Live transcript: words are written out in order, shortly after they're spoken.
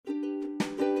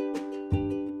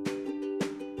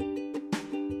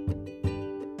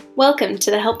Welcome to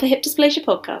the Help for Hip Dysplasia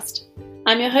podcast.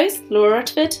 I'm your host, Laura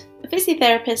Rutherford, a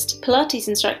physiotherapist, Pilates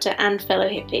instructor and fellow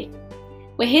hippie.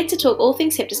 We're here to talk all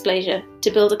things hip dysplasia,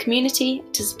 to build a community,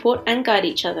 to support and guide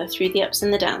each other through the ups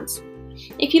and the downs.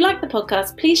 If you like the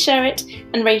podcast, please share it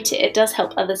and rate it. It does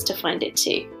help others to find it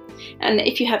too. And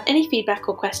if you have any feedback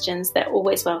or questions, they're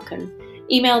always welcome.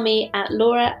 Email me at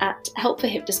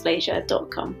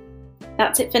laura@helpforhipdysplasia.com.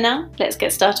 That's it for now. Let's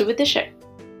get started with the show.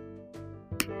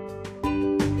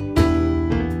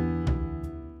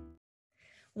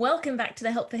 Welcome back to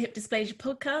the Help for Hip Dysplasia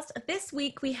podcast. This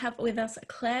week we have with us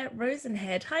Claire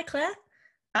Rosenhead. Hi, Claire.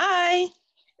 Hi.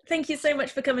 Thank you so much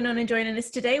for coming on and joining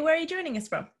us today. Where are you joining us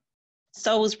from?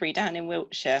 Salisbury, down in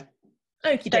Wiltshire.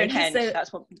 Okie dokie. Stonehenge,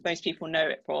 that's what most people know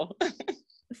it for.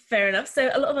 Fair enough.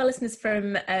 So a lot of our listeners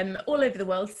from all over the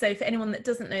world. So for anyone that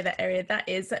doesn't know that area, that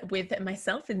is with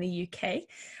myself in the UK.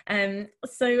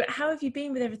 So how have you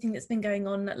been with everything that's been going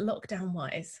on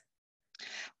lockdown-wise?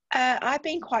 I've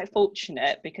been quite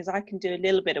fortunate because I can do a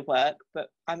little bit of work, but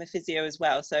I'm a physio as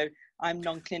well, so I'm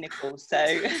non-clinical.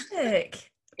 So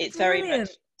it's very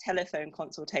much telephone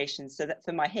consultations. So that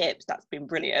for my hips, that's been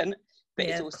brilliant. But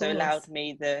it's also allowed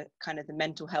me the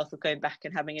mental health of going back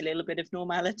and having a little bit of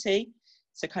normality.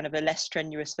 So kind of a less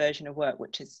strenuous version of work,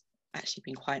 which has actually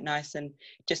been quite nice and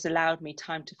just allowed me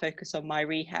time to focus on my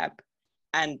rehab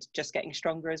and just getting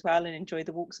stronger as well and enjoy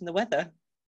the walks and the weather.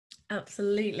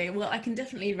 Absolutely. Well, I can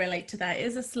definitely relate to that. It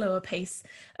is a slower pace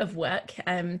of work,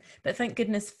 but thank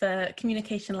goodness for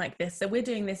communication like this. So we're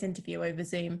doing this interview over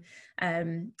Zoom,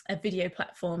 a video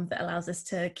platform that allows us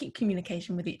to keep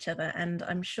communication with each other. And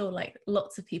I'm sure, like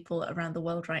lots of people around the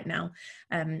world right now,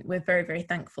 we're very, very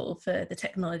thankful for the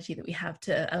technology that we have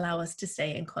to allow us to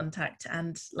stay in contact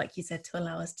and, like you said, to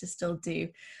allow us to still do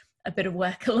a bit of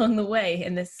work along the way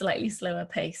in this slightly slower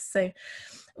pace. So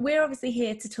we're obviously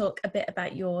here to talk a bit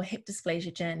about your hip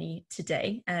dysplasia journey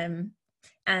today. And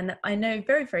I know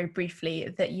very, very briefly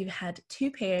that you had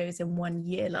 2 PAOs in 1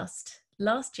 year last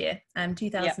year,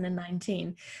 2019.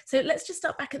 Yep. So let's just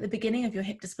start back at the beginning of your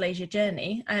hip dysplasia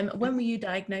journey. When were you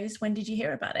diagnosed? When did you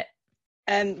hear about it?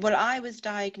 Well, I was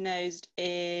diagnosed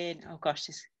in,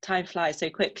 this time flies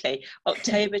so quickly,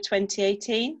 October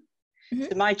 2018. Mm-hmm.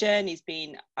 So my journey's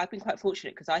been, I've been quite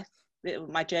fortunate because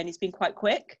my journey's been quite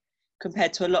quick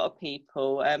compared to a lot of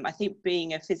people. I think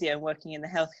being a physio and working in the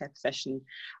healthcare profession,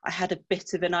 I had a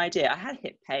bit of an idea. I had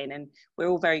hip pain and we're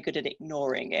all very good at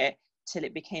ignoring it till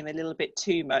it became a little bit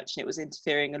too much and it was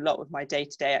interfering a lot with my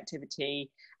day-to-day activity.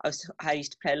 I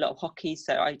used to play a lot of hockey,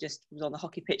 so I just was on the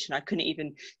hockey pitch and I couldn't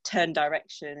even turn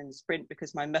direction and sprint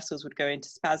because my muscles would go into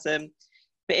spasm.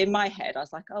 But in my head, I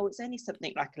was like, it's only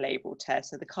something like a labral tear.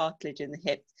 So the cartilage in the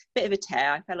hip, bit of a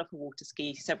tear. I fell off a water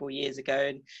ski several years ago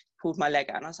and pulled my leg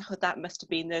out. And I was like, that must have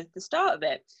been the start of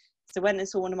it. So I went and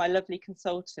saw one of my lovely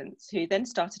consultants who then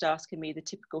started asking me the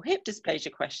typical hip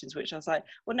dysplasia questions, which I was like,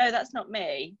 well, no, that's not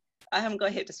me. I haven't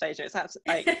got hip dysplasia. It's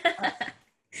absolutely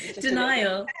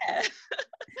denial.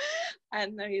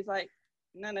 And then he's like,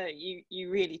 no,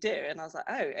 you really do. And I was like,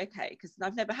 oh, okay, because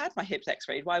I've never had my hips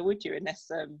x-rayed. Why would you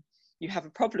unless you have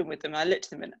a problem with them? And I looked at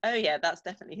them and, oh yeah, that's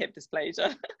definitely hip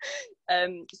dysplasia.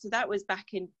 So that was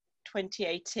back in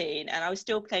 2018 and I was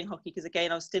still playing hockey because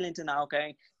again I was still in denial,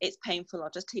 going, it's painful,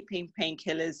 I'll just take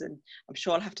painkillers and I'm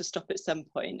sure I'll have to stop at some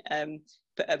point.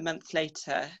 But a month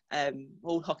later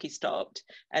all hockey stopped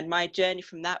and my journey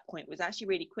from that point was actually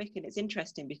really quick. And it's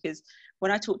interesting because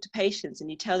when I talk to patients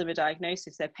and you tell them a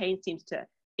diagnosis, their pain seems to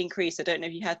increase. I don't know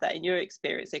if you had that in your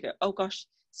experience. They go, oh gosh,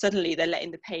 suddenly they're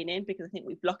letting the pain in because I think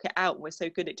we block it out. We're so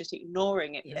good at just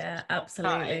ignoring it. Yeah,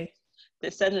 absolutely.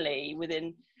 That suddenly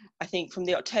within, I think from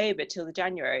the October till the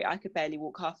January, I could barely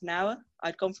walk half an hour.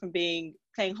 I'd gone from playing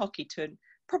hockey to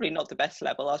probably not the best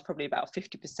level. I was probably about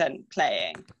 50%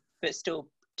 playing, but still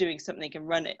doing something and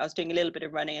running. I was doing a little bit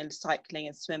of running and cycling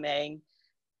and swimming.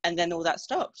 And then all that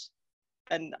stopped.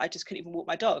 And I just couldn't even walk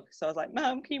my dog. So I was like,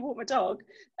 Mum, can you walk my dog?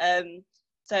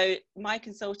 So my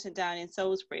consultant down in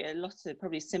Salisbury,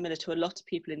 probably similar to a lot of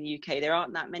people in the UK, there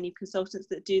aren't that many consultants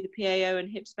that do the PAO and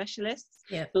hip specialists.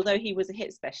 Yep. Although he was a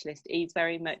hip specialist, he's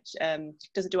very much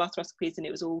doesn't do arthroscopies and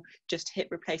it was all just hip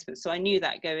replacements. So I knew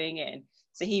that going in.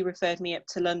 So he referred me up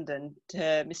to London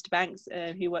to Mr. Banks,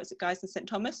 who works at Guy's and St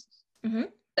Thomas. Mm-hmm.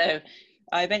 So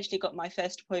I eventually got my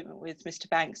first appointment with Mr.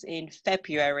 Banks in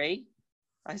February.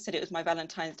 I said it was my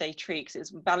Valentine's Day treat because it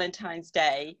was Valentine's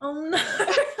Day. Oh no.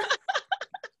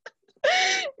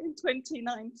 In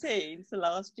 2019, so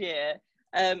last year,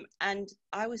 and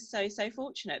I was so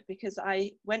fortunate because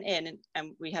I went in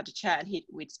and we had a chat and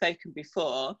we'd spoken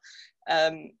before,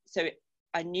 so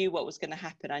I knew what was going to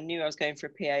happen. I knew I was going for a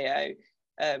PAO,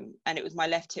 and it was my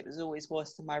left hip was always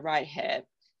worse than my right hip,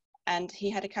 and he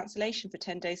had a cancellation for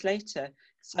 10 days later.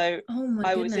 So oh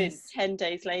my I goodness. was in 10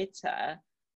 days later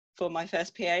for my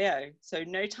first PAO. So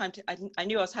no time to, I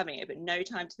knew I was having it, but no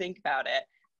time to think about it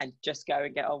and just go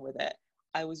and get on with it.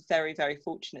 I was very, very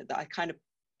fortunate that I kind of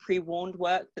pre-warned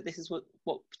work that this is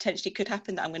what potentially could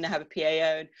happen, that I'm going to have a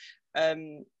PAO.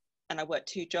 And I worked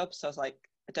 2 jobs. So I was like,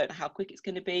 I don't know how quick it's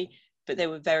going to be, but they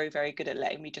were very, very good at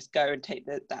letting me just go and take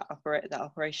that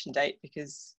operation date,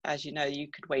 because as you know, you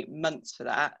could wait months for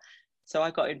that. So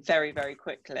I got in very, very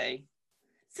quickly.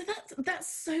 So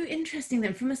that's so interesting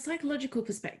then, from a psychological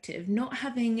perspective, not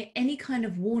having any kind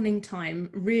of warning time,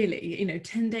 really,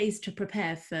 10 days to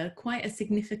prepare for quite a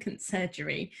significant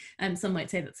surgery. Some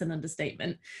might say that's an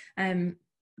understatement.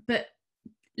 But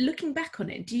looking back on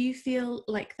it, do you feel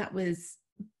like that was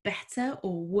better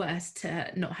or worse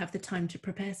to not have the time to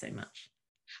prepare so much?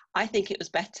 I think it was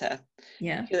better.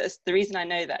 Yeah. Because the reason I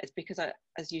know that is because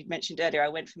as you mentioned earlier, I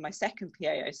went for my second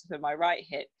PAO, so for my right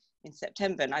hip, in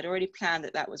September, and I'd already planned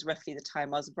that was roughly the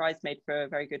time I was a bridesmaid for a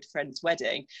very good friend's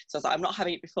wedding. So I was like, I'm not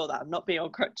having it before that. I'm not being on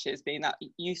crutches, being that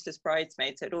useless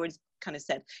bridesmaid. So I'd always kind of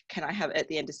said, can I have it at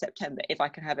the end of September if I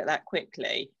can have it that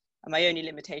quickly? And my only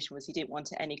limitation was he didn't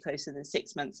want it any closer than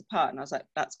 6 months apart. And I was like,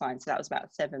 that's fine. So that was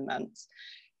about 7 months.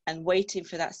 And waiting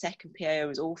for that second PAO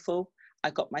was awful.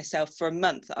 I got myself, for a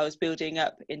month, I was building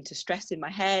up into stress in my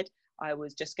head. I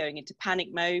was just going into panic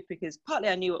mode, because partly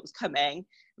I knew what was coming,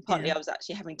 and partly I was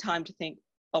actually having time to think,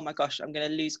 oh my gosh, I'm going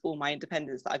to lose all my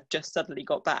independence that I've just suddenly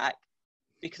got back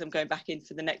because I'm going back in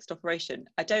for the next operation.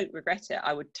 I don't regret it.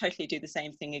 I would totally do the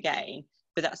same thing again,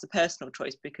 but that's a personal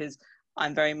choice, because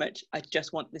I'm very much, I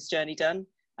just want this journey done.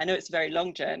 I know it's a very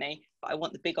long journey, but I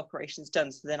want the big operations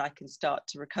done so then I can start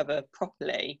to recover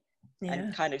properly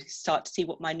and kind of start to see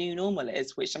what my new normal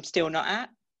is, which I'm still not at.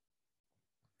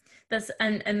 That's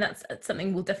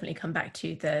something we'll definitely come back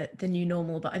to, the new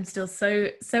normal, but I'm still so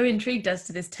intrigued as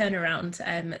to this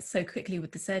turnaround so quickly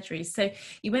with the surgery. So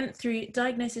you went through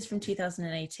diagnosis from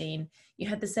 2018, you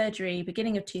had the surgery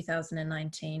beginning of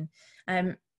 2019.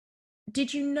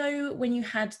 Did you know when you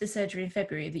had the surgery in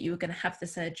February that you were going to have the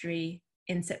surgery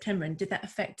in September, and did that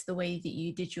affect the way that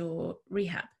you did your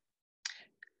rehab?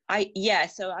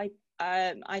 So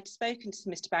I'd spoken to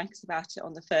Mr. Bankers about it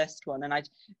on the first one, and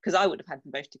because I would have had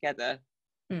them both together.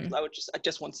 I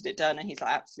just wanted it done, and he's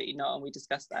like, absolutely not. And we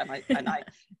discussed that, and I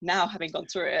now, having gone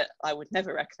through it, I would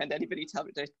never recommend anybody to have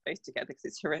it both together,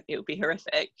 because it would be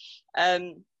horrific.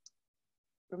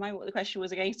 Remind me what the question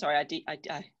was again. Sorry, I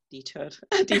detoured.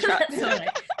 That's all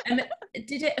right.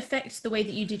 Did it affect the way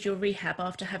that you did your rehab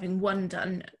after having one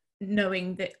done,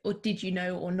 knowing that, or did you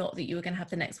know or not that you were going to have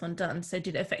the next one done? So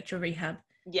did it affect your rehab?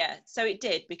 Yeah, so it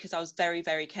did, because I was very,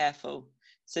 very careful.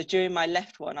 So during my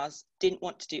left one, didn't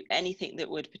want to do anything that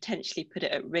would potentially put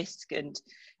it at risk, and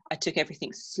I took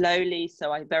everything slowly.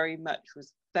 So I very much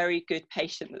was very good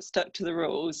patient that stuck to the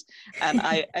rules, and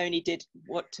I only did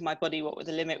what to my body, what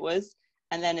the limit was.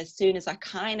 And then as soon as I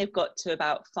kind of got to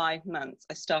about 5 months,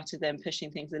 I started then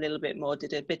pushing things a little bit more,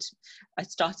 I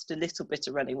started a little bit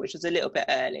of running, which was a little bit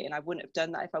early, and I wouldn't have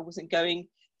done that if I wasn't going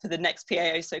for the next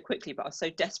PAO so quickly, but I was so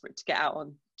desperate to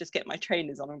just get my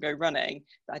trainers on and go running,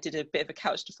 that I did a bit of a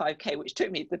couch to 5K, which took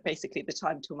me basically the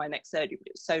time till my next surgery. But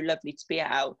it was so lovely to be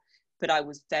out, but I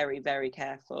was very, very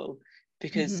careful,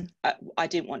 because I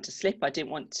didn't want to slip. I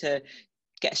didn't want to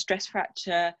get a stress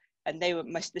fracture. And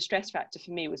the stress factor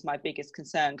for me was my biggest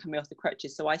concern coming off the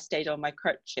crutches. So I stayed on my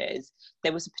crutches.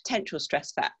 There was a potential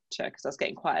stress factor because I was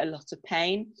getting quite a lot of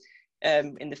pain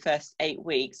in the first 8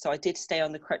 weeks. So I did stay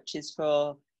on the crutches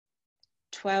for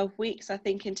 12 weeks, I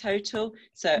think, in total.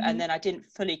 So, and then I didn't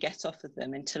fully get off of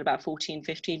them until about 14,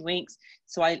 15 weeks.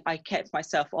 So I kept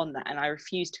myself on that, and I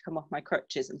refused to come off my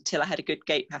crutches until I had a good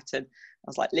gait pattern. I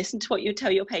was like, listen to what you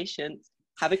tell your patients,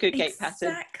 have a good gait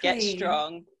pattern, get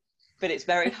strong. But it's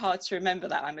very hard to remember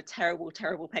that. I'm a terrible,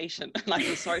 terrible patient. And I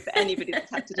feel sorry for anybody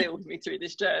that's had to deal with me through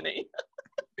this journey.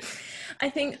 I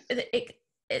think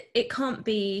it can't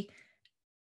be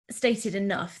stated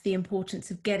enough, the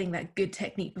importance of getting that good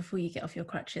technique before you get off your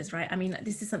crutches, right? I mean,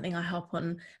 this is something I harp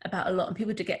on about a lot, and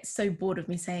people do get so bored of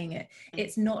me saying it.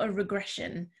 It's not a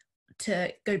regression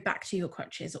to go back to your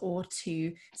crutches or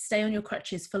to stay on your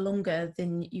crutches for longer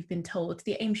than you've been told.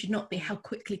 The aim should not be how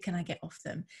quickly can I get off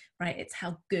them, right? It's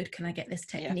how good can I get this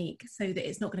technique so that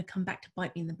it's not going to come back to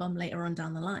bite me in the bum later on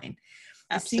down the line.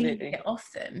 Absolutely. As soon as you get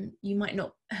off them, you might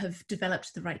not have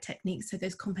developed the right technique. So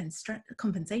those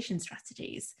compensation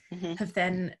strategies have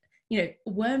then,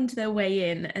 wormed their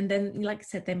way in. And then, like I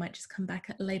said, they might just come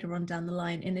back later on down the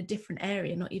line in a different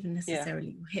area, not even necessarily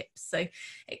your hips. So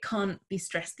it can't be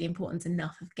stressed the importance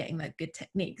enough of getting that good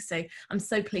technique. So I'm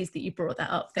so pleased that you brought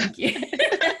that up. Thank you.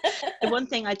 The one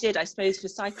thing I did, I suppose, for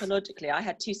psychologically, I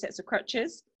had 2 sets of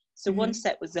crutches. So one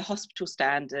set was the hospital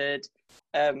standard.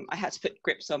 I had to put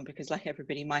grips on because, like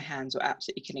everybody, my hands were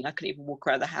absolutely killing. I couldn't even walk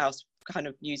around the house kind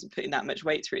of putting that much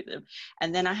weight through them.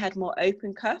 And then I had more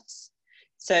open cuffs.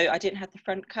 So I didn't have the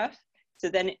front cuff. So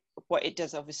then what it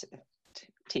does, obviously,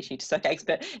 teach you to suck eggs,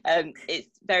 but it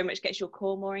very much gets your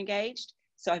core more engaged.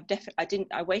 So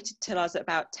I waited till I was at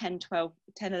about 10,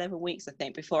 11 weeks, I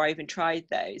think, before I even tried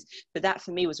those. But that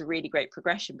for me was a really great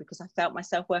progression because I felt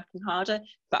myself working harder,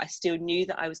 but I still knew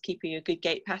that I was keeping a good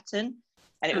gait pattern.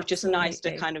 And it was just nice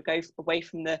to kind of go away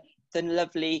from the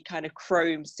lovely kind of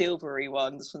chrome silvery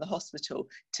ones from the hospital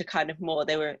to kind of more,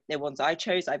 they're ones I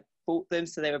chose. I bought them,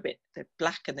 so they're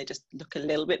black and they just look a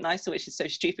little bit nicer, which is so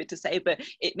stupid to say, but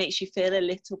it makes you feel a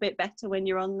little bit better when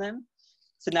you're on them.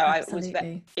 So no,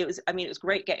 it was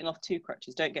great getting off 2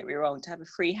 crutches, don't get me wrong. To have a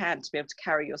free hand to be able to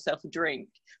carry yourself a drink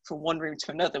from one room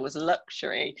to another was a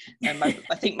luxury. And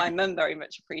I think my mum very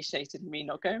much appreciated me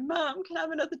not going, "Mum, can I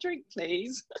have another drink,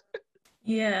 please?"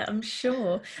 Yeah, I'm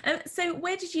sure. So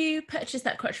where did you purchase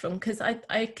that crutch from? Because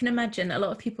I can imagine a lot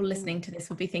of people listening to this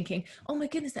will be thinking, oh my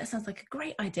goodness, that sounds like a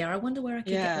great idea. I wonder where I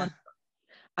could get one.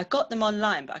 I got them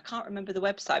online, but I can't remember the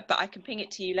website, but I can ping it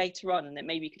to you later on and then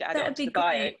maybe you could add it onto the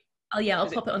bio. Oh yeah,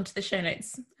 I'll pop it onto the show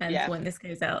notes for when this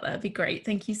goes out. That'd be great.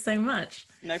 Thank you so much.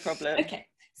 No problem. Okay.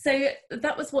 So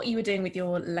that was what you were doing with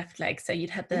your left leg. So you'd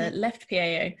had the left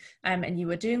PAO and you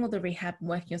were doing all the rehab and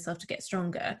working yourself to get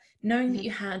stronger. Knowing that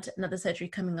you had another surgery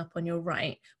coming up on your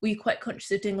right, were you quite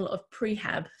conscious of doing a lot of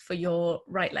prehab for your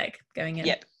right leg going in?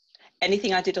 Yep.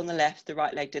 Anything I did on the left, the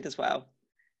right leg did as well.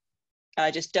 I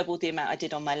just doubled the amount I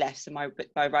did on my left, so my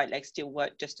right leg still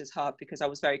worked just as hard because I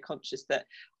was very conscious that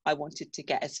I wanted to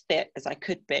get as fit as I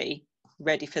could be,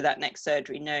 ready for that next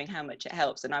surgery, knowing how much it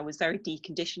helps. And I was very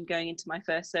deconditioned going into my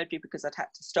first surgery because I'd had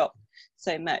to stop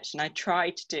so much. And I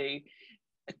tried to do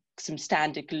some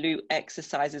standard glute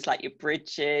exercises like your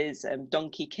bridges and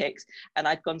donkey kicks, and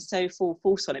I'd gone so full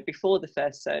force on it before the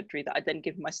first surgery that I'd then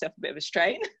given myself a bit of a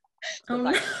strain. So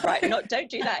don't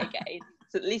do that again.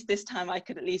 So at least this time I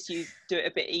could at least do it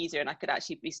a bit easier, and I could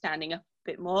actually be standing up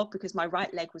a bit more because my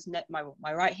right leg was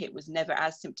my right hip was never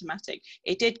as symptomatic.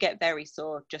 It did get very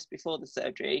sore just before the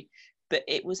surgery, but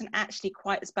it wasn't actually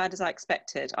quite as bad as I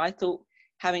expected. I thought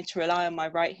having to rely on my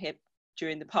right hip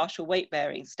during the partial weight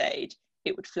bearing stage,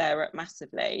 it would flare up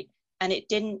massively, and it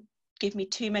didn't give me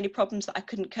too many problems that I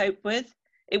couldn't cope with.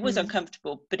 It was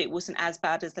uncomfortable, but it wasn't as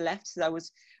bad as the left. So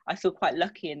I feel quite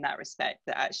lucky in that respect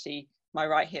that actually my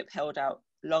right hip held out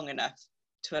long enough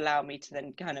to allow me to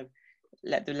then kind of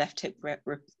let the left hip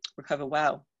recover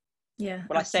well. Yeah.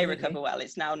 Well, absolutely. I say recover well.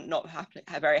 It's now not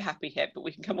a very happy hip, but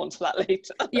we can come on to that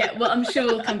later. Yeah, well, I'm sure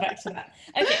we'll come back to that.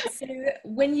 Okay, so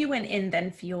when you went in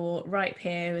then for your right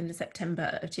PAO in the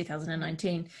September of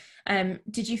 2019,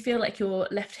 did you feel like your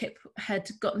left hip had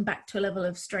gotten back to a level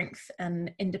of strength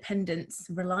and independence,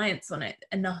 reliance on it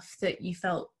enough that you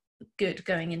felt good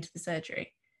going into the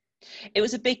surgery? It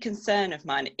was a big concern of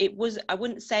mine.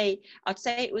 I'd say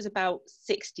it was about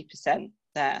 60%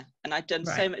 there, and I'd done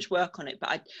so much work on it,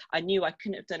 but I knew I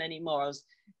couldn't have done any more. I was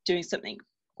doing something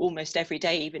almost every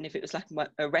day, even if it was like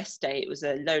a rest day. It was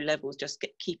a low levels, just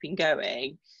keeping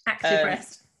going. Active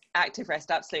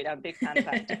rest, absolutely. I'm a big fan of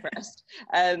active rest.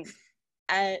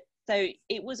 So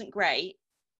it wasn't great,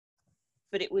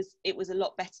 but it was a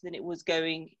lot better than it was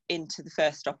going into the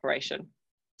first operation.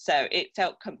 So it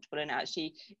felt comfortable, and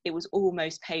actually it was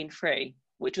almost pain-free,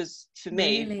 which was, for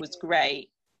me, was great,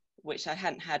 which I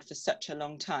hadn't had for such a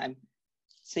long time.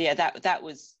 So yeah, that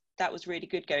was really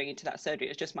good going into that surgery. It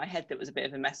was just my head that was a bit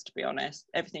of a mess, to be honest.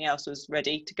 Everything else was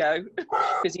ready to go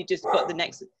because you just got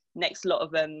the next lot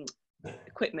of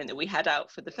equipment that we had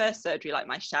out for the first surgery, like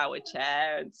my shower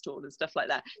chair and stool and stuff like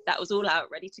that. That was all out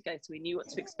ready to go, so we knew what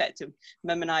to expect. And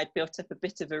Mum and I had built up a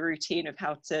bit of a routine of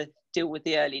how to deal with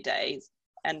the early days,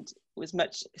 and it was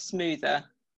much smoother.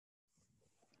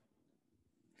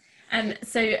 And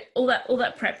so all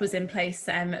that prep was in place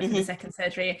for the second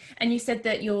surgery. And you said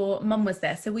that your mum was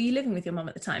there. So were you living with your mum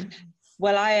at the time?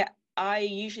 Well, I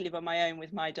usually live on my own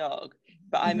with my dog,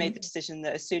 but I made the decision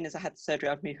that as soon as I had the surgery,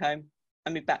 I'd move home.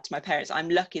 I moved back to my parents. I'm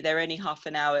lucky they're only half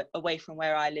an hour away from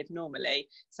where I live normally.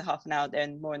 So half an hour, they're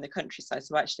more in the countryside.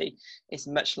 So actually it's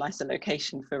a much nicer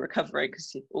location for recovery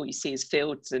because all you see is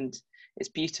fields and it's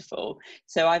beautiful.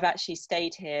 So I've actually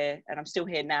stayed here, and I'm still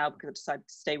here now because I decided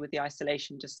to stay with the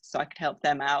isolation just so I could help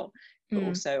them out. But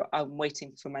also I'm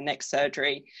waiting for my next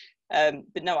surgery.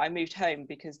 But no, I moved home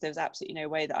because there was absolutely no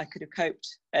way that I could have coped.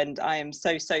 And I am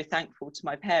so thankful to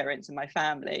my parents and my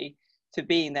family for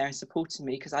being there and supporting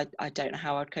me, because I don't know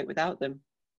how I'd cope without them.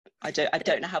 I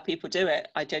don't know how people do it.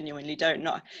 I genuinely don't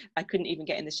know. I couldn't even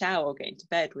get in the shower or get into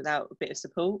bed without a bit of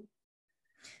support.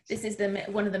 This is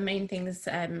one of the main things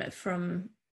from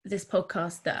this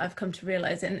podcast that I've come to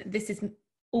realize, and this is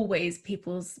always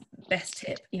people's best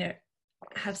tip, you know,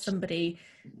 have somebody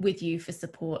with you for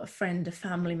support, a friend, a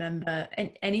family member, and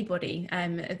anybody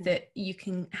that you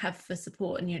can have for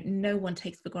support. And you know, no one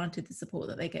takes for granted the support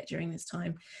that they get during this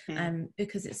time,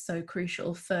 because it's so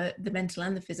crucial for the mental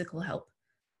and the physical help.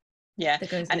 Yeah,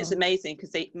 and it's amazing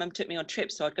because Mum took me on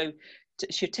trips, so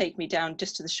she'd take me down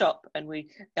just to the shop, and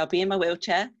I'll be in my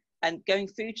wheelchair and going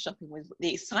food shopping with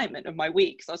the excitement of my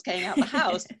week. So I was getting out the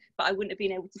house, but I wouldn't have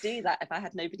been able to do that if I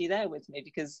had nobody there with me,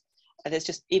 because there's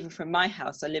just, even from my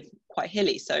house, I live quite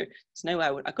hilly, so there's no way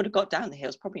I could have got down the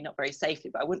hills, probably not very safely,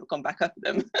 but I wouldn't have gone back up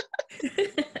them.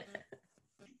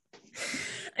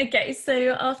 Okay,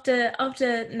 so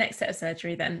after next set of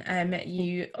surgery then,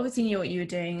 you obviously knew what you were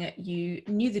doing, you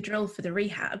knew the drill for the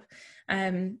rehab.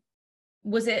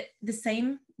 Was it the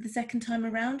same the second time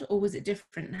around, or was it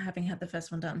different having had the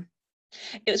first one done?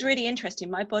 It was really interesting.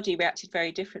 My body reacted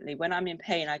very differently. When I'm in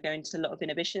pain, I go into a lot of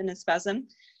inhibition and spasm.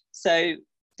 So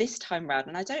this time round,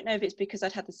 and I don't know if it's because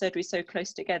I'd had the surgery so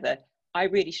close together, I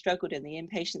really struggled in the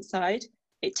inpatient side.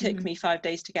 It took me 5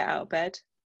 days to get out of bed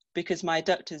because my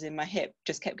adductors in my hip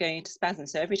just kept going into spasm.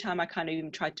 So every time I kind of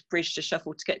even tried to bridge the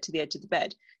shuffle to get to the edge of the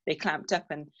bed, they clamped up,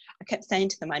 and I kept saying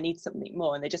to them, I need something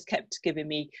more. And they just kept giving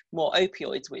me more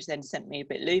opioids, which then sent me a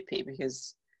bit loopy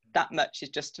because that much is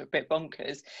just a bit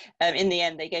bonkers. In the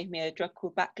end, they gave me a drug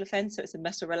called baclofen, so it's a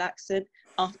muscle relaxant.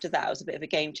 After that, it was a bit of a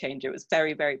game changer. It was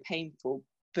very, very painful,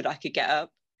 but I could get up.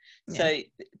 Yeah. So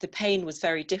the pain was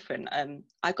very different.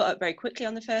 I got up very quickly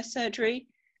on the first surgery.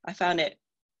 I found it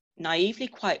naively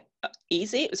quite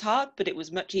easy. It was hard, but it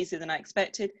was much easier than I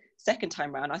expected. Second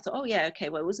time round, I thought, oh yeah, okay,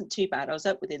 well, it wasn't too bad. I was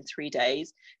up within 3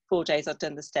 days. 4 days I'd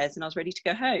done the stairs and I was ready to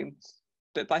go home.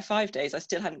 But by 5 days, I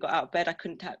still hadn't got out of bed. I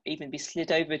couldn't even be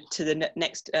slid over to the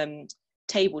next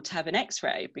table to have an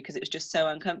x-ray because it was just so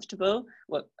uncomfortable.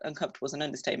 Well, uncomfortable was an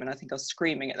understatement. I think I was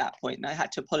screaming at that point, and I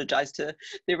had to apologize to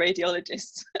the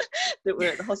radiologists that were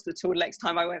at the hospital next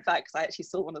time I went back, because I actually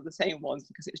saw one of the same ones,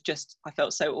 because it was just, I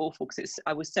felt so awful because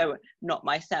I was so not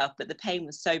myself, but the pain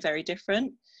was so very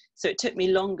different. So it took me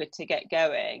longer to get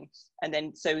going. And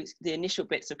then so the initial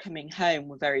bits of coming home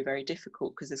were very, very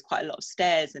difficult because there's quite a lot of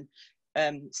stairs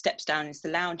and steps down into the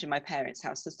lounge in my parents'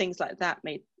 house. So things like that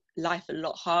made life a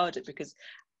lot harder, because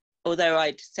although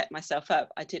I'd set myself up,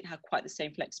 I didn't have quite the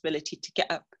same flexibility to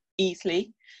get up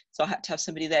easily. So I had to have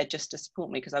somebody there just to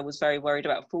support me, because I was very worried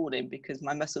about falling because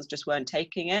my muscles just weren't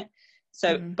taking it.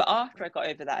 So, but after I got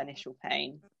over that initial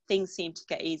pain, things seemed to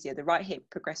get easier. The right hip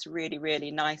progressed really,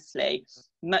 really nicely,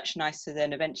 much nicer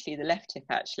than eventually the left hip,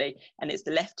 actually. And it's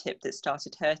the left hip that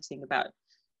started hurting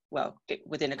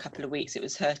within a couple of weeks. It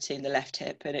was hurting the left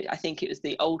hip, and I think it was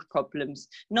the old problems,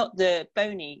 not the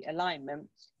bony alignment,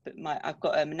 but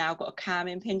I've now got a cam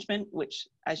impingement, which,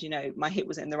 as you know, my hip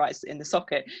was in the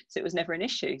socket, so it was never an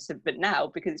issue. So, but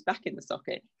now, because it's back in the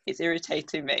socket, it's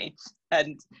irritating me,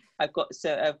 and I've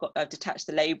detached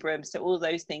the labrum, so all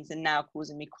those things are now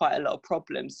causing me quite a lot of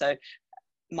problems. So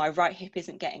my right hip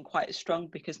isn't getting quite as strong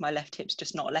because my left hip's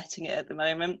just not letting it at the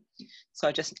moment.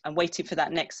 So I'm waiting for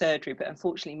that next surgery. But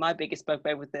unfortunately, my biggest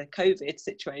bugbear with the COVID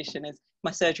situation is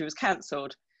my surgery was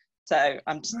cancelled. So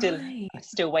I'm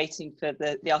still waiting for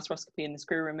the arthroscopy and the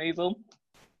screw removal.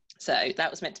 So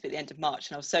that was meant to be at the end of March,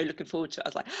 and I was so looking forward to it. I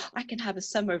was like, I can have a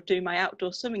summer of doing my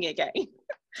outdoor swimming again.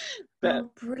 Oh,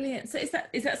 brilliant. So is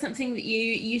that something that you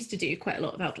used to do, quite a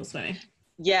lot of outdoor swimming?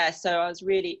 Yeah, so I was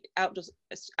really outdoor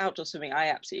swimming. I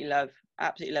absolutely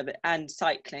love it, and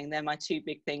cycling. They're my two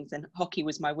big things. And hockey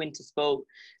was my winter sport,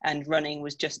 and running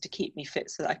was just to keep me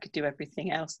fit so that I could do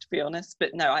everything else, to be honest.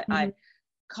 But no, I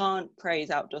can't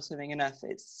praise outdoor swimming enough.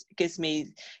 It gives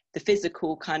me the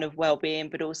physical kind of well-being,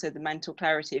 but also the mental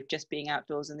clarity of just being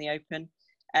outdoors in the open.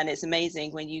 And it's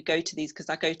amazing when you go to these, because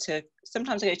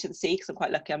sometimes I go to the sea because I'm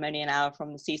quite lucky. I'm only an hour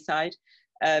from the seaside.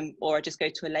 Or I just go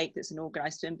to a lake that's an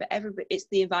organised swim, but it's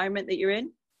the environment that you're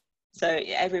in. So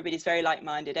everybody's very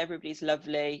like-minded, everybody's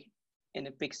lovely, in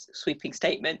a big sweeping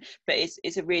statement, but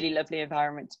it's a really lovely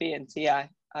environment to be in. So yeah,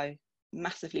 I'm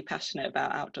massively passionate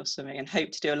about outdoor swimming and hope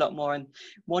to do a lot more. And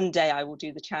one day I will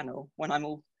do the channel when I'm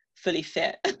all fully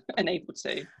fit and able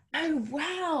to. Oh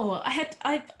wow!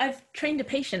 I've trained a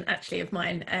patient actually of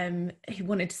mine who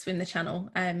wanted to swim the channel,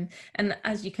 and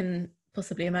as you can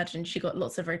possibly imagine. She got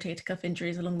lots of rotator cuff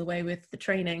injuries along the way with the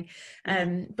training,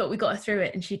 but we got her through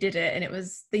it and she did it, and it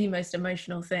was the most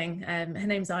emotional thing. Her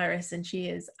name's Iris and she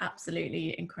is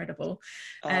absolutely incredible.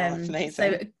 That's amazing.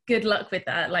 So good luck with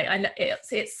that. Like, I know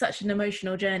it's such an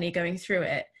emotional journey going through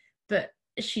it, but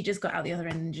she just got out the other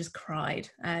end and just cried.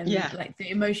 Like, the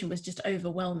emotion was just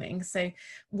overwhelming. So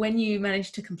when you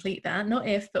manage to complete that, not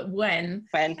if, but when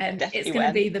it's going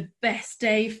to be the best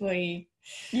day for you.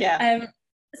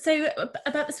 So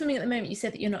about the swimming at the moment, you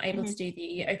said that you're not able to do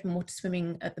the open water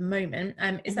swimming at the moment.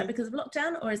 Is that because of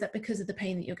lockdown, or is that because of the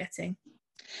pain that you're getting?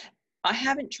 I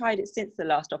haven't tried it since the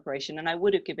last operation, and I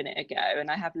would have given it a go, and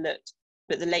I have looked,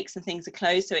 but the lakes and things are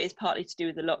closed, so it is partly to do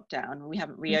with the lockdown. We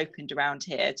haven't reopened around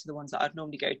here to the ones that I'd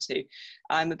normally go to.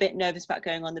 I'm a bit nervous about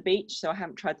going on the beach, so I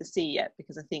haven't tried the sea yet,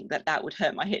 because I think that would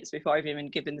hurt my hips before I've even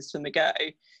given the swim a go.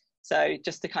 So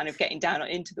just the kind of getting down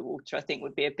into the water, I think,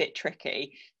 would be a bit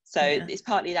tricky. So it's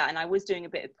partly that. And I was doing a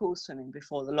bit of pool swimming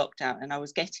before the lockdown, and I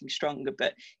was getting stronger,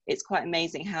 but it's quite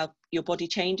amazing how your body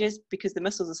changes because the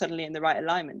muscles are suddenly in the right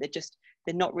alignment.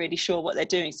 They're not really sure what they're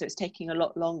doing. So it's taking a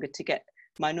lot longer to get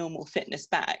my normal fitness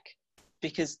back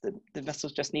because the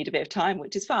muscles just need a bit of time,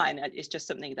 which is fine. It's just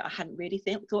something that I hadn't really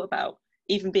thought about.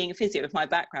 Even being a physio with my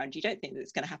background, you don't think that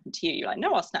it's going to happen to you. You're like,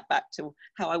 no, I'll snap back to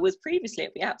how I was previously.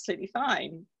 It'll be absolutely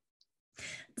fine.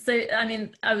 So, I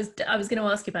mean, I was going to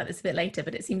ask you about this a bit later,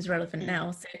 but it seems relevant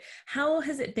now. So how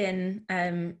has it been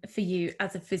for you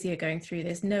as a physio going through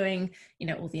this, knowing,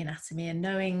 all the anatomy and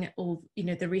knowing all,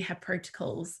 the rehab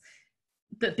protocols,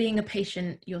 but being a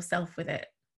patient yourself with it?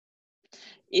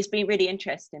 It's been really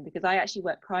interesting because I actually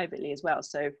work privately as well.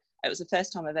 So it was the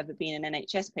first time I've ever been an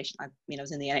NHS patient. I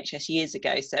was in the NHS years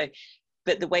ago. So,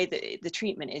 but the way that the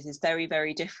treatment is very,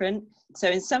 very different. So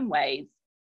in some ways,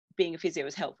 being a physio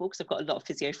was helpful because I've got a lot of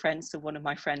physio friends. So one of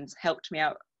my friends helped me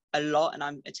out a lot, and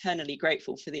I'm eternally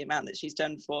grateful for the amount that she's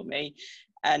done for me.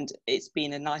 And it's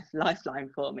been a nice lifeline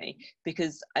for me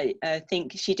because I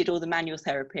think she did all the manual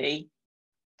therapy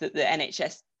that the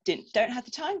NHS don't have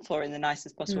the time for in the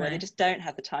nicest possible way. They just don't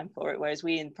have the time for it. Whereas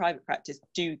we in private practice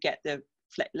do get the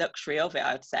luxury of it,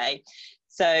 I would say.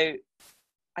 So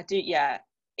I do,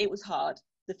 it was hard.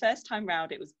 The first time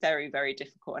round, it was very, very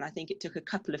difficult. And I think it took a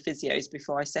couple of physios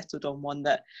before I settled on one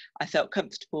that I felt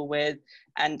comfortable with.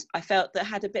 And I felt that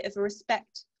had a bit of a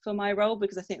respect for my role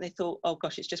because I think they thought, oh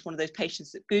gosh, it's just one of those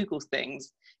patients that Googles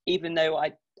things, even though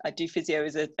I do physio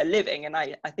as a living. And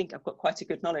I think I've got quite a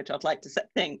good knowledge, I'd like to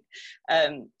think.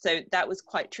 So that was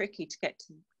quite tricky to get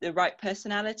to the right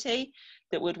personality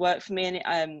that would work for me.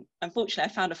 And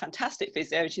unfortunately, I found a fantastic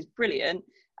physio, which is brilliant.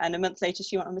 And a month later,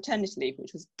 she went on maternity leave,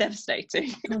 which was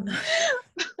devastating. Oh, no.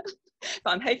 But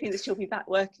I'm hoping that she'll be back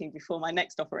working before my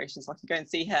next operation so I can go and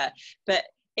see her. But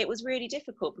it was really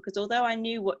difficult because although I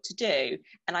knew what to do,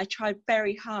 and I tried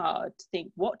very hard to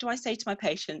think, what do I say to my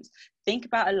patients? Think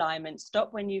about alignment,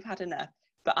 stop when you've had enough.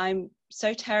 But I'm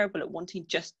so terrible at wanting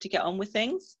just to get on with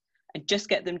things and just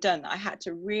get them done. I had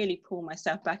to really pull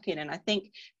myself back in. And I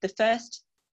think the first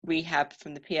rehab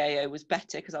from the PAO was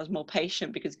better because I was more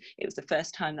patient because it was the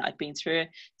first time that I'd been through it.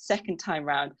 Second time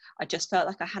round, I just felt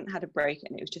like I hadn't had a break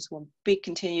and it was just one big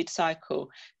continued cycle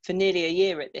for nearly a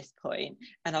year at this point.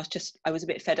 And I was a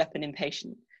bit fed up and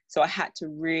impatient. So I had to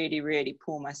really, really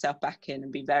pull myself back in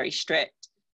and be very strict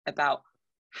about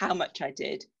how much I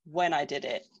did, when I did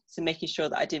it. So making sure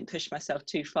that I didn't push myself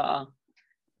too far,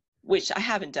 which I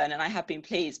haven't done and I have been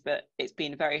pleased, but it's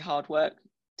been very hard work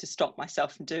to stop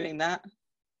myself from doing that.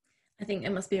 I think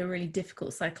it must be a really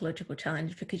difficult psychological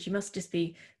challenge because you must just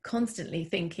be constantly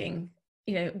thinking,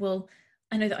 well,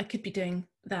 I know that I could be doing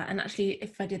that. And actually,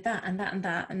 if I did that and that and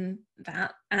that and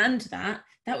that and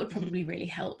that would probably really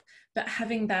help. But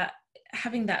having that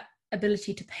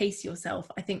ability to pace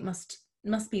yourself, I think must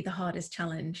be the hardest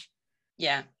challenge.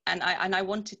 Yeah. And I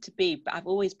wanted to be, but I've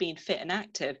always been fit and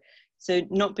active. So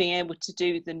not being able to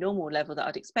do the normal level that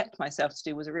I'd expect myself to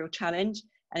do was a real challenge.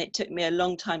 And it took me a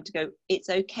long time to go, it's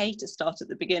okay to start at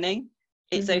the beginning.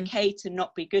 It's okay to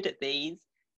not be good at these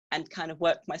and kind of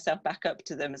work myself back up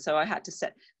to them. So I had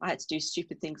to do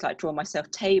stupid things like draw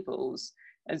myself tables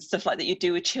and stuff like that you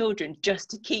do with children just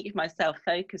to keep myself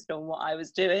focused on what I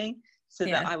was doing so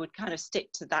that I would kind of stick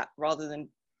to that rather than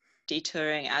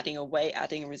detouring, adding a weight,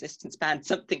 adding a resistance band,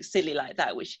 something silly like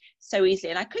that, which so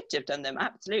easily, and I could have done them,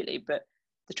 absolutely. But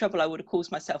the trouble I would have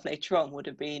caused myself later on would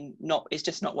have been it's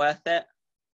just not worth it.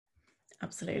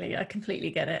 Absolutely. I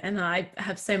completely get it. And I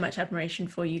have so much admiration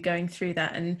for you going through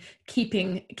that and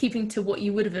keeping to what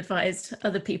you would have advised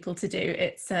other people to do.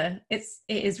 It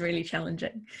is really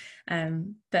challenging.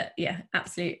 But yeah,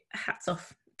 absolute hats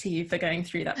off to you for going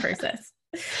through that process.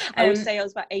 I would say I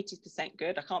was about 80%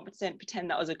 good. I can't pretend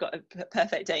that I was got a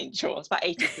perfect angel. I was about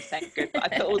 80% good, but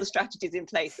I put all the strategies in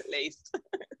place at least.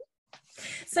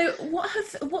 So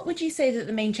what would you say that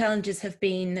the main challenges have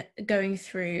been going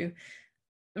through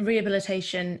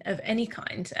rehabilitation of any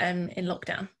kind in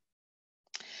lockdown?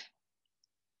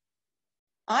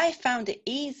 I found it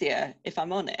easier, if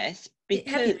I'm honest, Have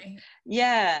because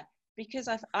you? because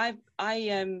I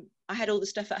had all the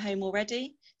stuff at home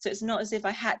already, so it's not as if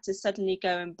I had to suddenly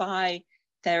go and buy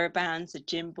TheraBands, a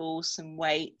gym ball, some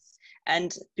weights,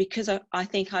 and because I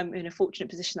think I'm in a fortunate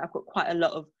position, I've got quite a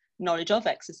lot of knowledge of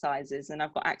exercises, and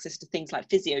I've got access to things like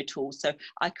physio tools. So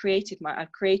I've created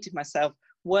myself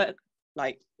work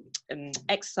like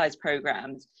exercise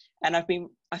programs, and I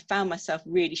found myself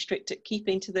really strict at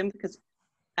keeping to them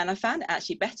and I found it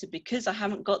actually better because I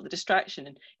haven't got the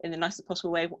distraction in the nicest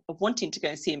possible way of wanting to go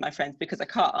and see my friends because I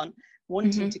can't,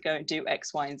 wanting to go and do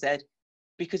X, Y, and Z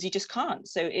because you just can't.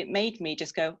 So it made me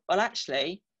just go, well,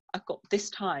 actually, I've got this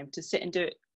time to sit and do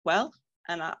it well.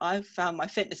 And I've found my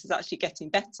fitness is actually getting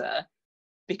better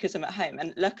because I'm at home.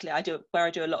 And luckily, I do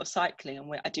a lot of cycling and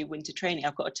where I do winter training,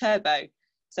 I've got a turbo.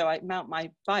 So I mount my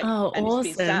bike and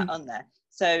it's been sat on there.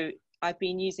 So I've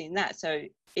been using that. So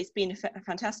it's been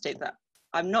fantastic that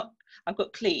I've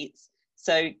got cleats,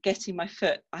 so getting my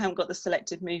foot, I haven't got the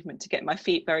selective movement to get my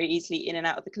feet very easily in and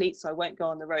out of the cleats, so I won't go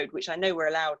on the road, which I know we're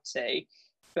allowed to,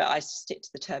 but I stick to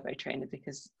the turbo trainer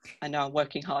because I know I'm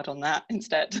working hard on that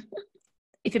instead.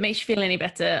 If it makes you feel any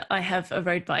better, I have a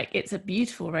road bike. It's a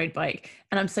beautiful road bike,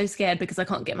 and I'm so scared because I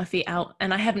can't get my feet out,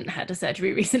 and I haven't had a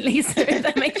surgery recently, so if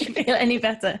that makes you feel any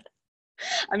better.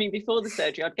 I mean, before the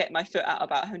surgery, I'd get my foot out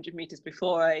about 100 meters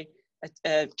before a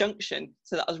junction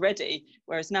so that I was ready,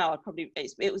 whereas now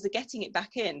it was the getting it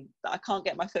back in that I can't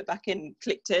get my foot back in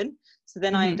clicked in, so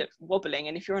then I end up wobbling,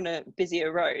 and if you're on a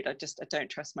busier road, I don't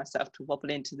trust myself to wobble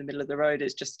into the middle of the road.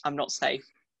 It's just I'm not safe.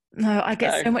 No, I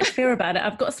get so much fear about it.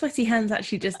 I've got sweaty hands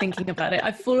actually just thinking about it.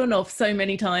 I've fallen off so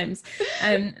many times.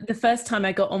 The first time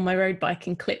I got on my road bike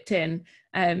and clipped in,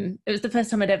 it was the first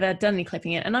time I'd ever done any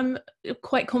clipping in, and I'm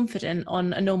quite confident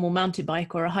on a normal mountain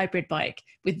bike or a hybrid bike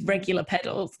with regular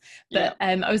pedals. But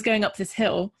I was going up this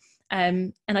hill,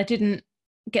 and I didn't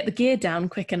get the gear down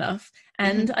quick enough,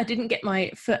 and I didn't get my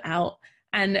foot out.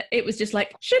 And it was just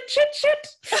like shit.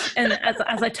 And as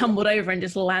I tumbled over and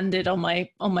just landed on my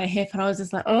hip, and I was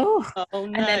just like, oh no.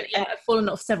 And then I've fallen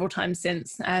off several times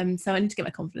since. So I need to get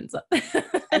my confidence up.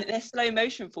 And they're slow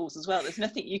motion falls as well. There's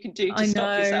nothing you can do to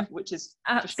stop yourself, which is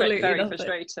absolutely very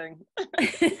frustrating.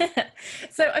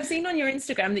 So I've seen on your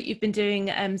Instagram that you've been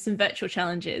doing some virtual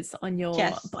challenges on your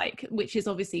bike, which is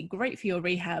obviously great for your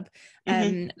rehab,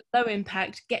 low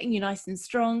impact, getting you nice and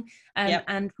strong,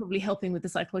 and probably helping with the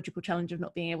psychological challenge of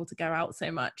not being able to go out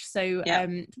so much. So talk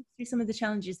through some of the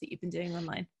challenges that you've been doing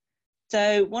online.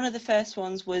 So one of the first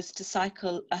ones was to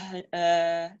cycle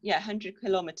 100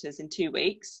 kilometers in 2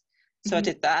 weeks. So I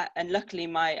did that, and luckily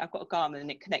I've got a Garmin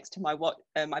and it connects to my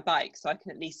bike, so I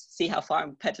can at least see how far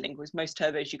I'm pedaling, because most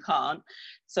turbos you can't.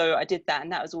 So I did that,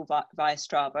 and that was all via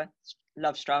Strava.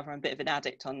 Love Strava, I'm a bit of an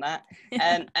addict on that.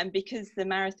 And because the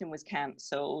marathon was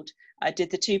cancelled, I did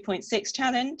the 2.6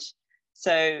 challenge.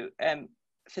 So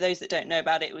for those that don't know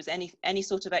about it, it was any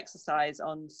sort of exercise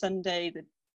on Sunday the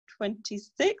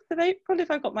 26th of April,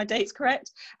 if I got my dates correct.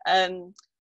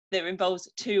 That involves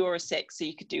 2 or a 6, so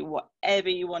you could do whatever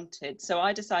you wanted. So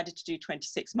I decided to do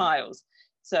 26 miles.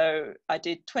 So I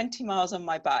did 20 miles on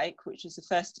my bike, which was the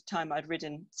first time I'd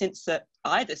ridden since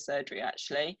I had the surgery,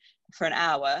 actually, for an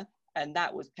hour. And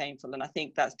that was painful. And I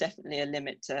think that's definitely a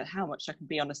limit to how much I can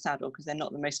be on a saddle, because they're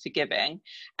not the most forgiving.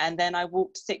 And then I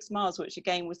walked 6 miles, which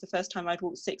again was the first time I'd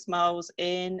walked 6 miles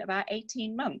in about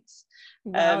 18 months.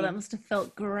 Wow, that must have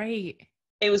felt great.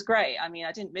 It was great. I mean,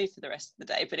 I didn't move for the rest of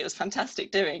the day, but it was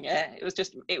fantastic doing it.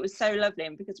 It was so lovely.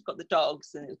 And because we've got the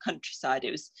dogs and the countryside,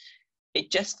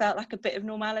 it just felt like a bit of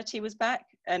normality was back.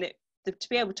 And to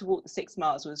be able to walk the 6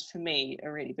 miles was, for me,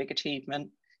 a really big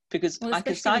achievement, because I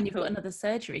can cycle. When you've got another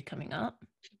surgery coming up.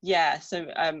 Yeah. So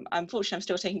unfortunately, I'm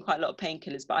still taking quite a lot of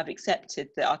painkillers, but I've accepted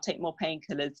that I'll take more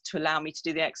painkillers to allow me to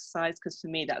do the exercise, because for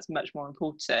me, that's much more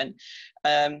important.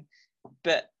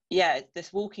 But yeah,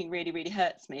 this walking really, really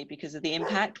hurts me because of the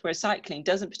impact, whereas cycling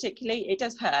doesn't particularly. It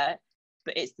does hurt,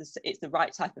 but it's the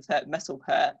right type of hurt, muscle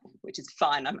hurt, which is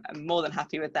fine. I'm more than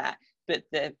happy with that. But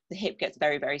the hip gets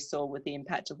very, very sore with the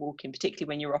impact of walking, particularly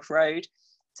when you're off road.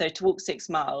 So to walk 6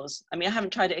 miles, I mean, I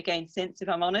haven't tried it again since, if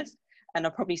I'm honest, and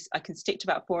I can stick to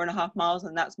about 4.5 miles,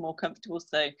 and that's more comfortable.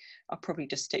 So I'll probably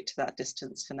just stick to that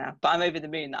distance for now. But I'm over the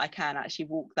moon that I can actually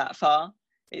walk that far.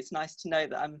 It's nice to know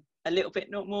that I'm a little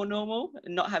bit more normal,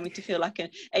 and not having to feel like an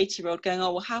 80-year-old going,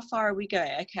 oh well, how far are we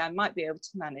going? Okay, I might be able to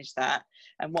manage that,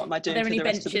 and what am I doing Are there for any the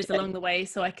rest of the benches day along the way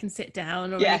so I can sit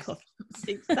down, or any yes coffee cups?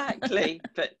 exactly.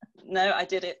 But no, I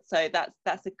did it, so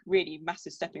that's a really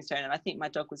massive stepping stone, and I think my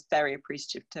dog was very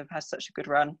appreciative to have had such a good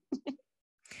run.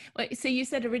 Well, so you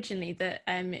said originally that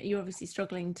you're obviously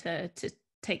struggling to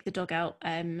take the dog out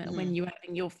when you were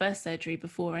having your first surgery,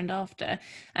 before and after.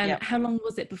 Yep. How long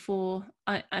was it before,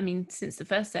 I mean, since the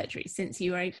first surgery, since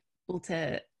you were able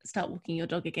to start walking your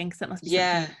dog again? Because that must be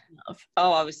something you love.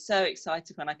 Oh, I was so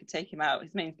excited when I could take him out.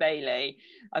 His name's Bailey.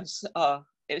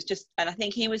 It was just, and I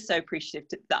think he was so appreciative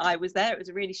that I was there. It was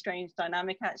a really strange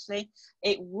dynamic, actually.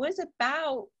 It was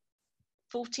about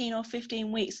 14 or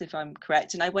 15 weeks, if I'm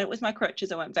correct, and I went with my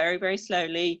crutches. I went very, very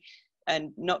slowly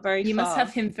and not very far. You must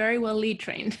have him very well lead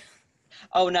trained.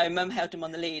 Oh no, Mum held him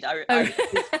on the lead.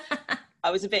 I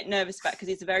was a bit nervous about, because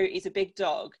he's a big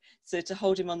dog, so to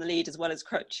hold him on the lead as well as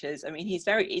crutches. I mean, he's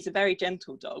a very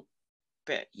gentle dog,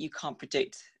 but you can't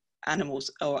predict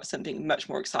animals or something much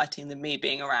more exciting than me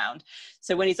being around.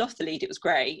 So when he's off the lead, it was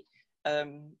great.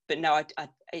 But no,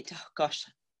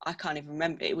 I can't even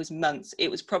remember. It was months.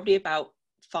 It was probably about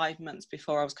 5 months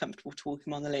before I was comfortable to walk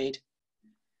him on the lead,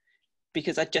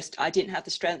 because I didn't have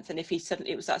the strength. And if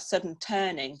it was that sudden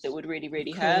turning that would really,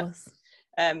 really hurt.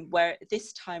 Where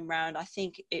this time round, I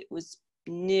think it was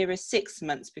nearer 6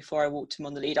 months before I walked him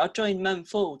on the lead. I'd join Mum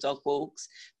for dog walks,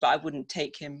 but I wouldn't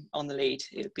take him on the lead.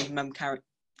 It would be Mum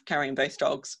carrying both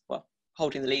dogs, well,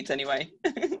 holding the leads anyway.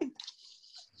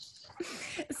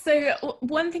 So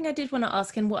one thing I did want to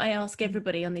ask, and what I ask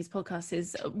everybody on these podcasts,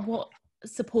 is what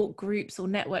support groups or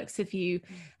networks have you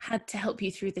had to help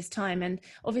you through this time? And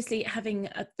obviously, having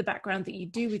the background that you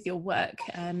do with your work,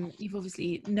 you've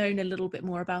obviously known a little bit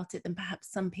more about it than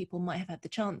perhaps some people might have had the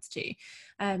chance to.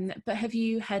 But have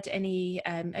you had any,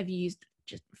 have you used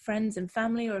just friends and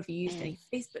family, or have you used any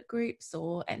Facebook groups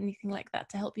or anything like that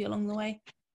to help you along the way?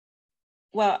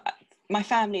 Well, my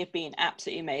family have been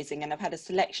absolutely amazing, and I've had a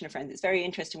selection of friends. It's very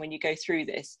interesting when you go through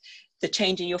this, the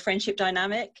change in your friendship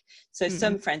dynamic. So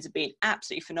some friends have been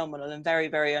absolutely phenomenal and very,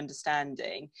 very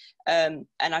understanding. And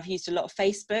I've used a lot of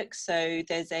Facebook. So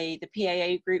there's the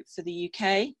PAO group for the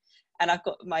UK, and I've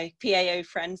got my PAO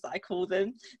friends, that I call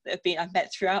them, that I've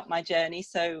met throughout my journey.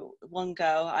 So one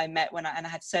girl I met and I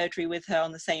had surgery with her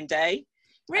on the same day.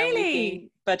 Really? And we've been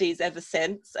buddies ever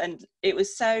since. And it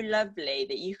was so lovely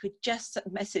that you could just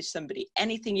message somebody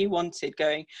anything you wanted,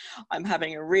 going, I'm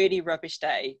having a really rubbish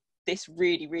day. This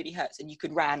really, really hurts. And you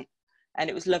could rant. And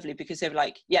it was lovely, because they were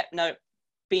like, yep, no,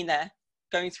 been there,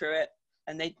 going through it.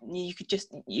 And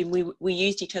we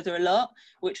used each other a lot,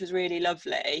 which was really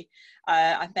lovely.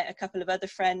 I've met a couple of other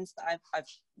friends that I've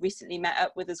recently met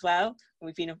up with as well.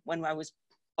 We've been, when I was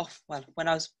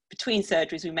between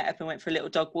surgeries, we met up and went for a little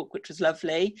dog walk, which was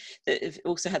lovely. That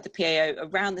also had the PAO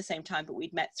around the same time, but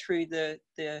we'd met through the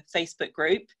Facebook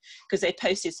group, because they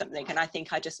posted something, and I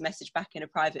think I just messaged back in a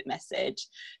private message,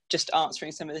 just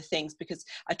answering some of the things, because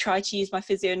I try to use my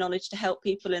physio knowledge to help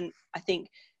people. And I think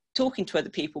talking to other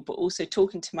people, but also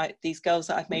talking to these girls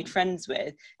that I've made friends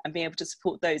with, and being able to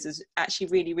support those, has actually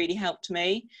really, really helped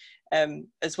me,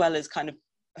 as well as kind of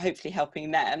hopefully helping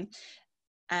them.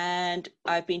 And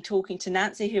I've been talking to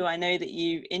Nancy, who I know that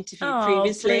you interviewed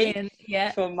previously,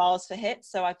 for Miles for Hits.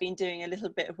 So I've been doing a little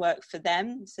bit of work for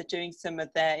them, so doing some of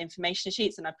their information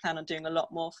sheets, and I plan on doing a lot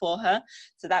more for her.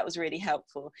 So that was really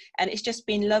helpful. And it's just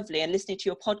been lovely. And listening to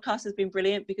your podcast has been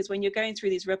brilliant, because when you're going through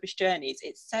these rubbish journeys,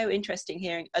 it's so interesting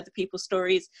hearing other people's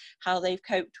stories, how they've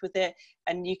coped with it.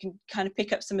 And you can kind of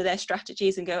pick up some of their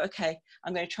strategies and go, okay,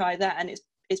 I'm going to try that. And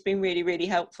it's been really, really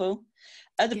helpful.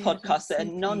 Other podcasts that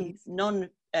are non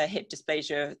hip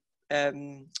dysplasia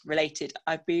related,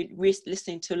 I've been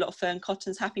listening to a lot of Fern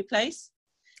Cotton's Happy Place,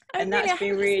 and that's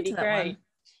been really great.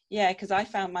 Yeah, because I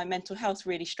found my mental health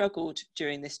really struggled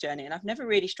during this journey, and I've never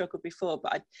really struggled before,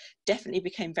 but I definitely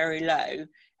became very low.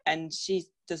 And she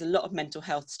does a lot of mental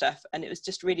health stuff, and it was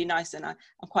just really nice. And I'm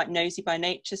quite nosy by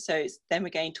nature, so it's them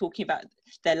again talking about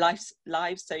their lives.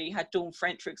 So you had Dawn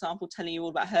French, for example, telling you all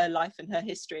about her life and her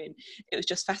history, and it was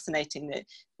just fascinating that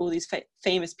all these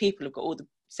famous people have got all the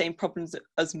same problems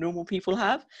as normal people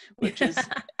have, which is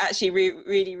actually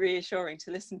really reassuring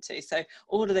to listen to. So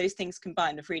all of those things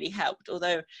combined have really helped,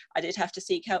 although I did have to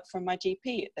seek help from my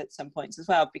GP at some points as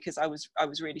well, because I was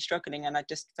really struggling, and I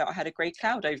just felt I had a grey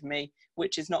cloud over me,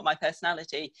 which is not my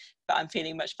personality. But I'm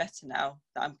feeling much better now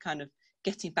that I'm kind of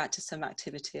getting back to some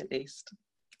activity at least.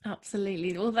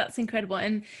 Absolutely. Well, that's incredible.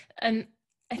 And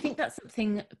I think that's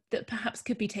something that perhaps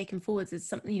could be taken forwards as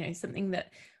something, something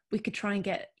that we could try and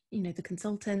get the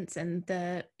consultants and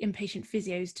the inpatient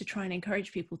physios to try and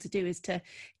encourage people to do is to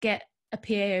get a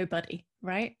PAO buddy,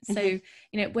 right? So,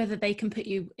 whether they can put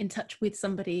you in touch with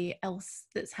somebody else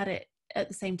that's had it at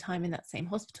the same time in that same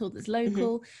hospital that's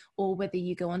local, or whether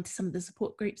you go on to some of the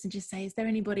support groups and just say, is there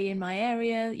anybody in my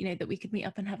area, that we could meet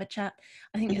up and have a chat?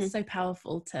 I think it's so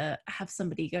powerful to have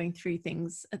somebody going through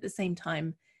things at the same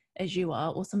time as you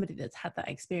are, or somebody that's had that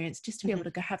experience, just to be able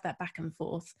to go have that back and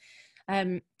forth.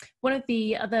 One of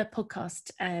the other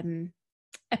podcast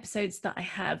episodes that I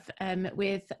have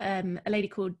with a lady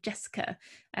called Jessica,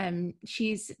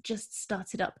 she's just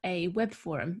started up a web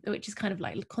forum, which is kind of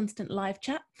like a constant live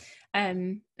chat,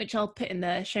 which I'll put in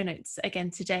the show notes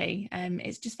again today.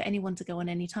 It's just for anyone to go on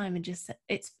anytime, and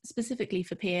it's specifically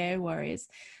for PAO warriors.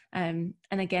 And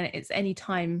again, it's any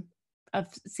time.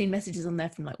 I've seen messages on there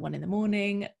from like 1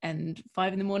 a.m. and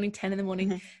 5 a.m, 10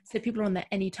 a.m. So people are on there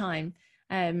anytime.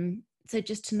 So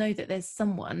just to know that there's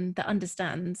someone that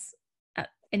understands at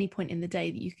any point in the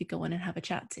day that you could go on and have a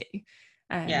chat to.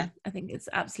 I think it's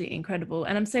absolutely incredible.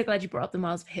 And I'm so glad you brought up the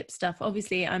Miles for Hip stuff.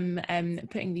 Obviously, I'm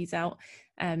putting these out.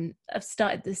 I've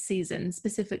started this season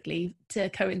specifically to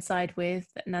coincide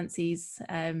with Nancy's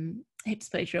Hip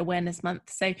Dysplasia Awareness Month.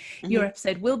 So your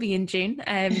episode will be in June,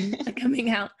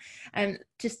 coming out,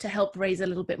 just to help raise a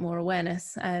little bit more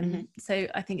awareness. So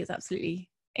I think it's absolutely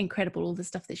incredible, all the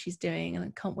stuff that she's doing, and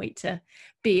I can't wait to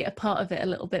be a part of it a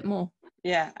little bit more.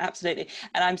 Yeah, absolutely.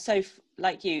 And I'm so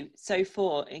like you, so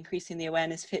for increasing the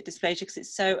awareness of hip dysplasia, because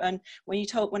it's so, and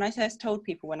when I first told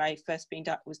people when I first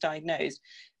was diagnosed,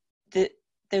 that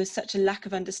there was such a lack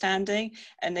of understanding,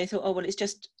 and they thought, oh well, it's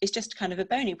just kind of a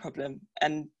bony problem,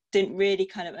 and didn't really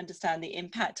kind of understand the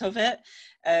impact of it,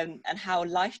 and how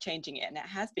life-changing it, and it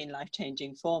has been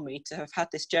life-changing for me to have had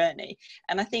this journey.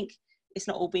 And I think it's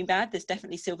not all been bad. There's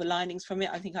definitely silver linings from it.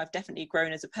 I think I've definitely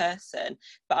grown as a person.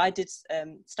 But I did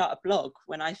start a blog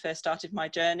when I first started my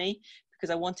journey, because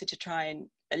I wanted to try and,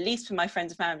 at least for my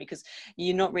friends and family, because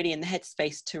you're not really in the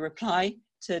headspace to reply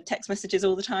to text messages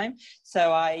all the time.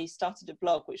 So I started a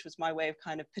blog, which was my way of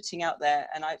kind of putting out there,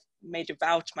 and I made a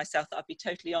vow to myself that I'd be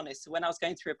totally honest. So when I was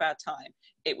going through a bad time,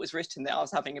 it was written that I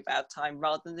was having a bad time,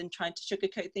 rather than trying to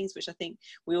sugarcoat things, which I think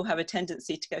we all have a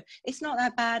tendency to go, it's not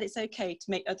that bad, it's okay,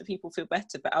 to make other people feel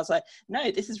better. But I was like,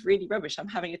 no, this is really rubbish. I'm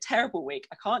having a terrible week.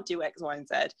 I can't do X, Y, and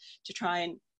Z, to try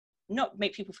and not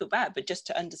make people feel bad, but just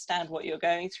to understand what you're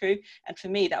going through. And for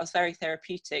me, that was very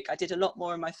therapeutic. I did a lot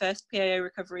more in my first PAO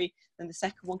recovery than the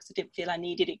second one, because I didn't feel I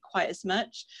needed it quite as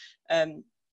much.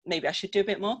 Maybe I should do a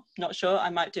bit more, not sure. I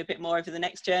might do a bit more over the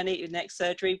next journey, the next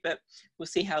surgery, but we'll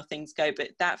see how things go. But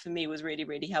that for me was really,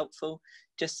 really helpful,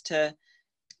 just to,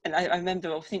 and I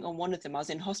remember, I think on one of them I was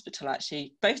in hospital,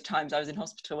 actually both times I was in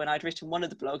hospital when I'd written one of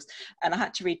the blogs, and I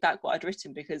had to read back what I'd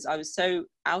written because I was so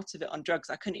out of it on drugs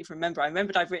I couldn't even remember. I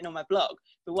remembered I'd written on my blog,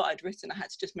 but what I'd written, I had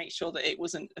to just make sure that it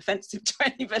wasn't offensive to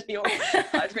anybody, or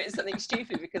I'd written something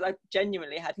stupid, because I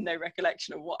genuinely had no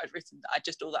recollection of what I'd written. I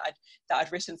just thought that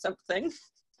I'd written something.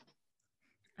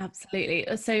 Absolutely.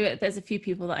 So there's a few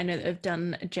people that I know that have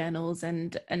done journals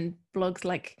and blogs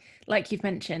like you've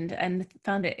mentioned, and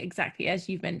found it exactly as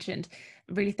you've mentioned,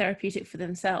 really therapeutic for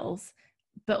themselves,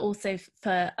 but also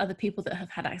for other people that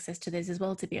have had access to this as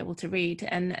well, to be able to read.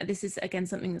 And this is again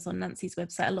something that's on Nancy's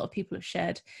website. A lot of people have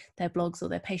shared their blogs or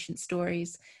their patient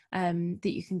stories that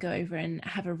you can go over and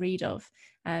have a read of.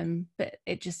 But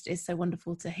it just is so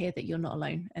wonderful to hear that you're not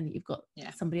alone, and that you've got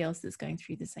somebody else that's going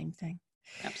through the same thing.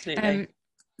 Absolutely.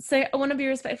 So I want to be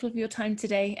respectful of your time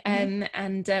today, and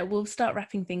we'll start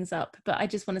wrapping things up. But I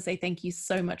just want to say thank you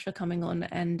so much for coming on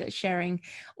and sharing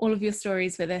all of your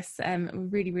stories with us. We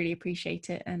really, really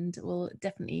appreciate it, and we'll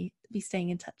definitely be staying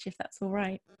in touch if that's all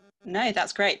right. No,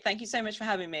 that's great. Thank you so much for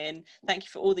having me, and thank you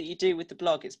for all that you do with the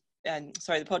blog. The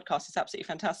podcast is absolutely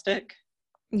fantastic.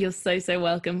 You're so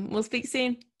welcome. We'll speak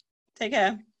soon. Take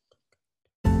care.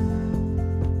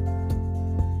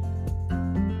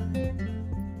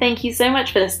 Thank you so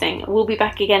much for listening. We'll be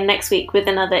back again next week with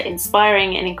another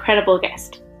inspiring and incredible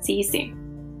guest. See you soon.